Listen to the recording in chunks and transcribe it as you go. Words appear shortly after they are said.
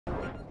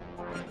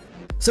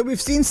So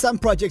we've seen some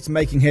projects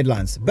making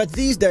headlines, but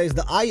these days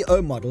the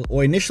IEO model,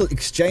 or initial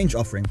exchange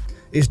offering,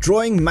 is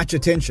drawing much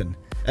attention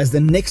as the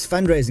next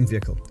fundraising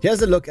vehicle.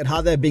 Here's a look at how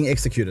they're being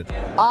executed.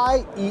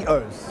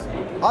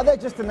 IEOs. Are they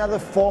just another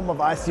form of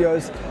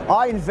ICOs?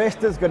 Are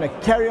investors going to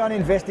carry on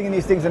investing in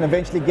these things and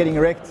eventually getting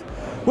wrecked?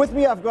 With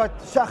me I've got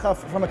Shahaf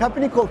from a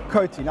company called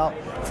COTI. Now,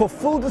 for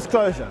full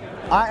disclosure,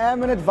 I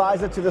am an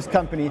advisor to this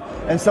company,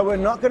 and so we're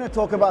not going to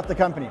talk about the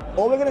company.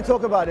 All we're going to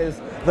talk about is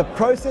the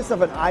process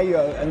of an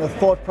IEO and the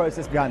thought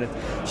process behind it.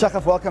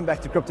 Shahaf, welcome back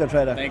to Crypto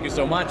Trader. Thank you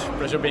so much.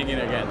 Pleasure being in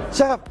again.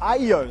 Shahaf,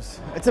 IEOs,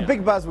 it's a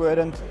big buzzword,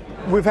 and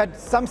we've had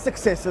some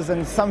successes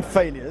and some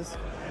failures.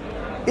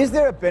 Is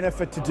there a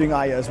benefit to doing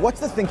IEOs? What's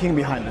the thinking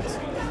behind it?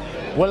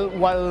 Well,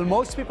 while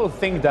most people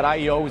think that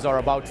IEOs are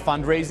about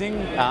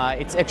fundraising,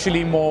 it's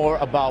actually more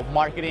about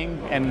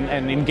marketing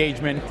and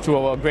engagement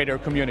to a greater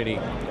community.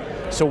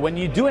 So when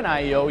you do an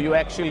IEO, you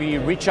actually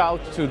reach out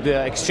to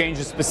the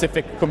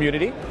exchange-specific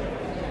community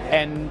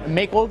and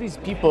make all these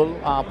people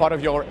part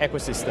of your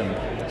ecosystem.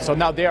 So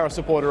now they are a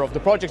supporter of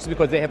the projects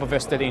because they have a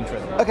vested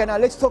interest. Okay, now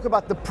let's talk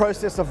about the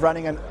process of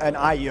running an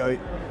IEO.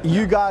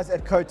 You guys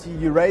at COTI,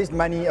 you raised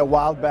money a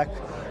while back.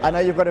 I know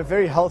you've got a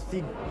very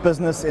healthy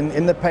business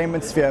in the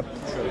payment sphere.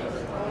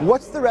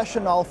 What's the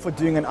rationale for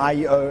doing an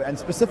IEO, and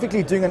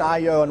specifically doing an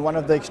IEO on one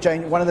of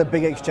the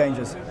big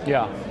exchanges?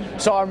 Yeah.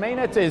 So our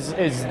mainnet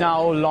is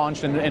now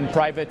launched in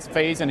private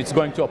phase, and it's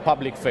going to a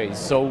public phase.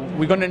 So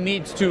we're going to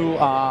need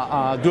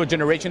to do a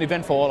generation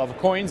event for all of our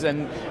coins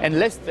and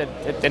list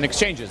it in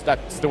exchanges.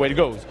 That's the way it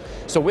goes.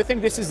 So we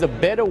think this is a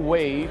better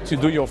way to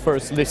do your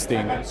first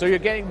listing. So you're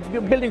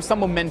building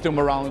some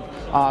momentum around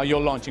your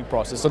launching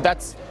process. So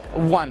that's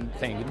one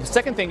thing. The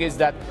second thing is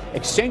that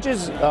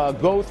exchanges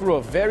go through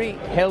a very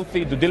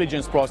healthy due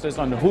diligence process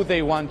on who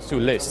they want to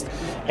list.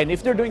 And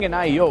if they're doing an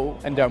IEO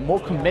and they're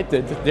more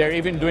committed, they're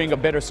even doing a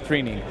better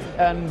screening.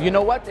 And you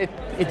know what?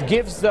 It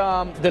gives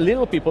the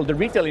little people, the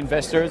retail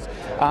investors,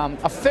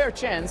 a fair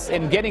chance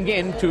in getting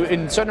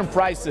in certain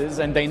prices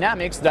and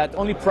dynamics that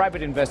only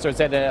private investors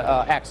had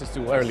access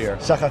to earlier.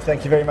 Shahaf,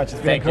 thank you very much.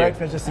 It's been a great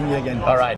pleasure seeing you again. All right.